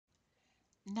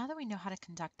Now that we know how to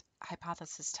conduct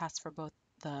hypothesis tests for both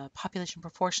the population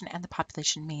proportion and the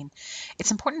population mean,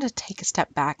 it's important to take a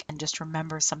step back and just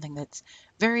remember something that's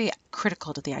very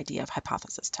critical to the idea of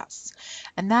hypothesis tests.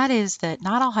 And that is that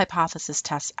not all hypothesis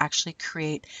tests actually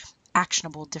create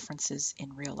actionable differences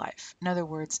in real life. In other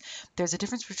words, there's a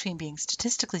difference between being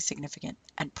statistically significant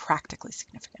and practically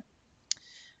significant.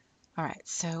 All right,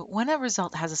 so when a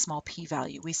result has a small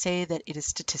p-value, we say that it is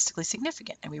statistically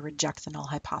significant and we reject the null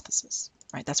hypothesis,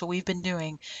 right? That's what we've been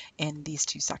doing in these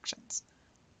two sections.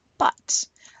 But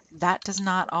that does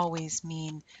not always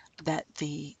mean that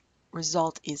the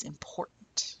result is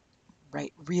important,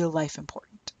 right? Real life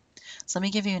important. So let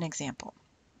me give you an example.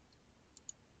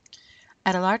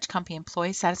 At a large company,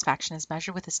 employee satisfaction is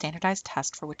measured with a standardized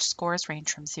test for which scores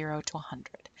range from 0 to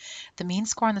 100. The mean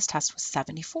score on this test was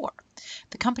 74.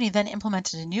 The company then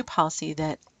implemented a new policy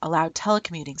that allowed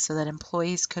telecommuting so that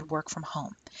employees could work from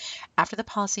home. After the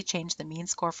policy change, the mean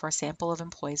score for a sample of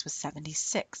employees was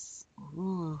 76.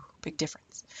 Ooh, big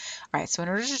difference. All right, so in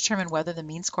order to determine whether the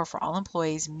mean score for all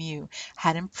employees, mu,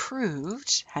 had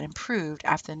improved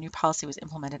after the new policy was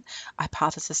implemented, a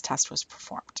hypothesis test was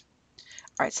performed.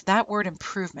 All right, so that word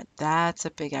improvement, that's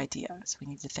a big idea. So we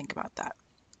need to think about that.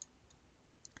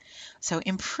 So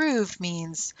improved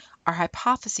means our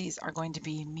hypotheses are going to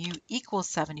be mu equals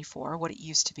 74, what it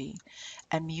used to be,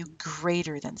 and mu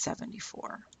greater than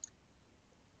 74.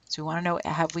 So we want to know,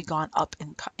 have we gone up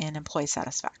in employee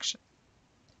satisfaction?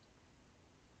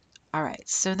 All right,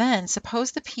 so then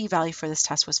suppose the p-value for this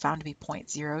test was found to be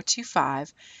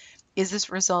 0.025. Is this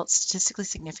result statistically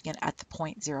significant at the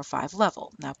 0.05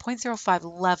 level? Now,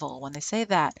 0.05 level, when they say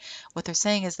that, what they're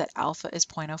saying is that alpha is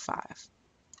 0.05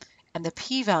 and the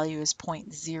p-value is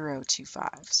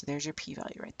 0.025. So there's your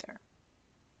p-value right there.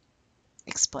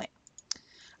 Explain.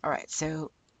 All right,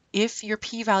 so if your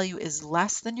p-value is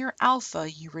less than your alpha,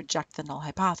 you reject the null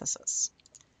hypothesis.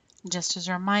 Just as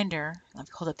a reminder, I've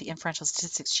hold up the inferential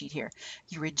statistics sheet here.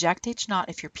 You reject H0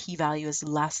 if your p-value is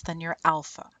less than your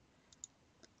alpha.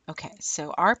 Okay,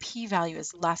 so our p-value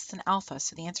is less than alpha,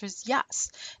 so the answer is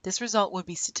yes. This result would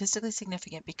be statistically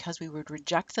significant because we would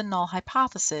reject the null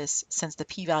hypothesis since the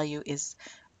p-value is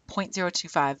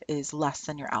 0.025 is less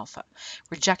than your alpha.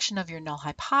 Rejection of your null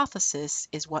hypothesis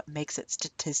is what makes it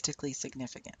statistically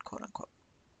significant, quote unquote.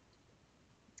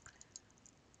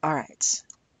 All right.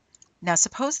 Now,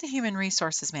 suppose the human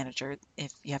resources manager,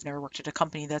 if you have never worked at a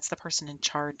company, that's the person in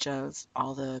charge of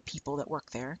all the people that work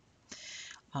there.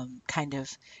 Kind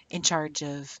of in charge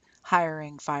of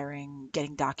hiring, firing,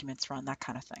 getting documents run, that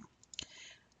kind of thing.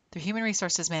 The human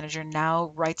resources manager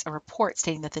now writes a report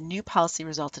stating that the new policy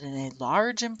resulted in a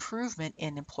large improvement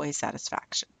in employee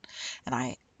satisfaction. And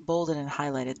I bolded and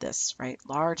highlighted this, right?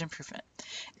 Large improvement.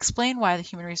 Explain why the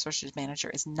human resources manager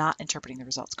is not interpreting the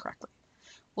results correctly.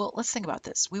 Well, let's think about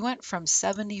this. We went from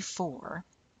 74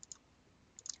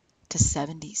 to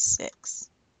 76.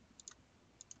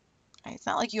 Right? It's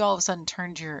not like you all of a sudden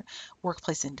turned your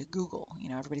workplace into Google. You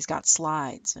know, everybody's got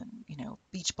slides and, you know,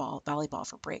 beach ball, volleyball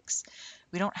for breaks.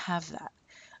 We don't have that.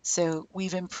 So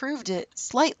we've improved it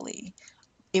slightly.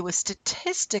 It was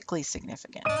statistically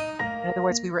significant. In other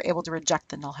words, we were able to reject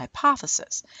the null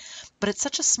hypothesis. But it's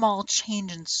such a small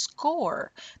change in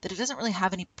score that it doesn't really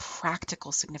have any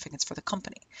practical significance for the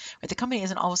company. Right? The company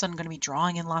isn't all of a sudden going to be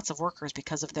drawing in lots of workers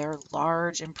because of their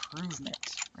large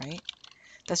improvement, right?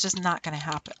 That's just not going to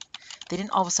happen. They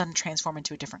didn't all of a sudden transform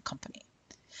into a different company.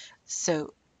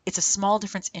 So it's a small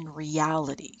difference in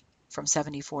reality from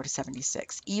 74 to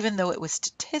 76. Even though it was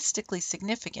statistically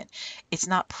significant, it's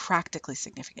not practically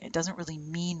significant. It doesn't really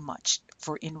mean much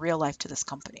for in real life to this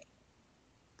company.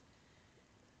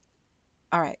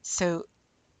 All right, so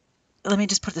let me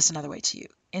just put this another way to you.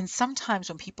 And sometimes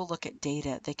when people look at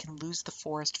data, they can lose the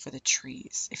forest for the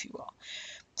trees, if you will.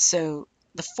 So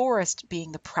the forest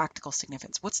being the practical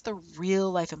significance. What's the real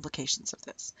life implications of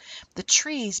this? The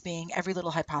trees being every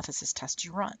little hypothesis test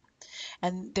you run.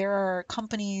 And there are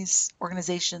companies,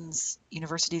 organizations,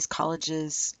 universities,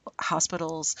 colleges,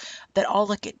 hospitals that all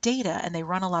look at data and they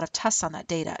run a lot of tests on that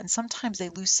data. And sometimes they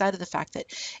lose sight of the fact that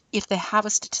if they have a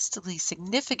statistically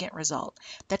significant result,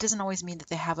 that doesn't always mean that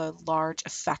they have a large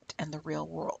effect in the real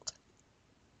world.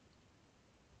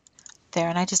 There,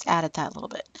 and I just added that a little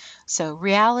bit. So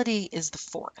reality is the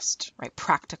forest, right?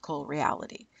 Practical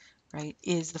reality, right,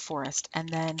 is the forest. And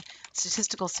then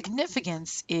statistical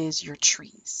significance is your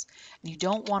trees. And you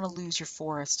don't want to lose your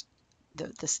forest,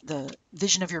 the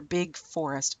vision of your big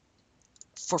forest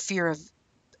for fear of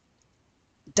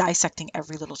dissecting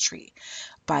every little tree.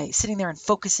 By sitting there and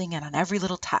focusing in on every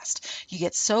little test, you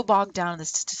get so bogged down in the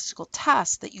statistical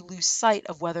test that you lose sight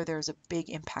of whether there's a big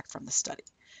impact from the study.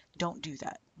 Don't do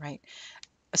that, right?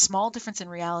 A small difference in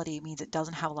reality means it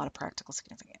doesn't have a lot of practical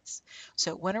significance.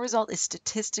 So when a result is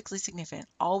statistically significant,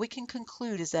 all we can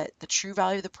conclude is that the true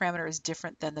value of the parameter is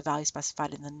different than the value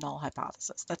specified in the null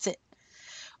hypothesis. That's it.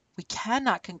 We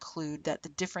cannot conclude that the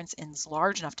difference is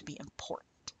large enough to be important.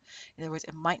 In other words,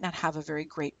 it might not have a very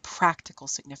great practical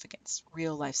significance,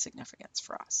 real life significance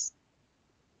for us.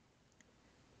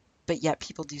 But yet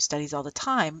people do studies all the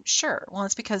time. Sure. Well,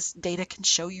 it's because data can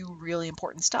show you really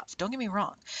important stuff. Don't get me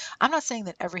wrong. I'm not saying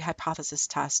that every hypothesis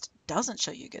test doesn't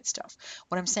show you good stuff.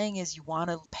 What I'm saying is you want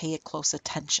to pay it close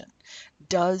attention.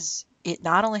 Does it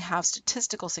not only have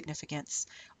statistical significance,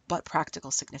 but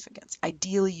practical significance?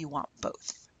 Ideally, you want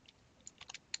both.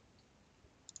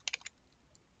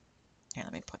 Here,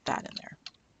 let me put that in there.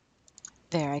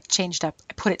 There, I changed up,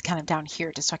 I put it kind of down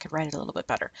here just so I could write it a little bit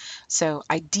better. So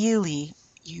ideally,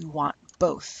 you want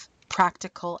both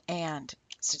practical and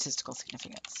statistical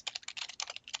significance.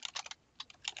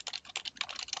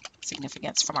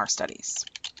 Significance from our studies.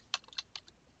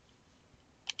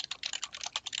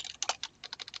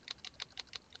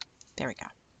 There we go.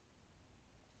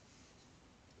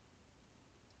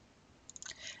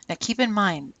 Now keep in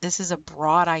mind, this is a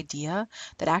broad idea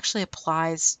that actually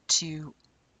applies to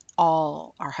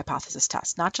all our hypothesis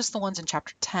tests, not just the ones in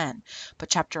chapter 10, but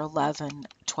chapter 11,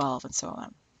 12, and so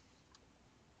on.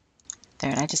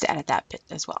 There, and I just added that bit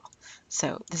as well.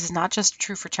 So this is not just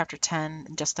true for chapter 10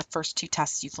 and just the first 2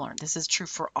 tests you've learned. This is true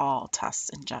for all tests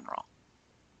in general.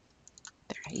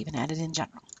 There, I even added in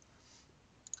general.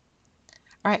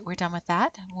 All right, we're done with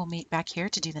that. We'll meet back here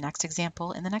to do the next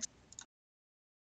example in the next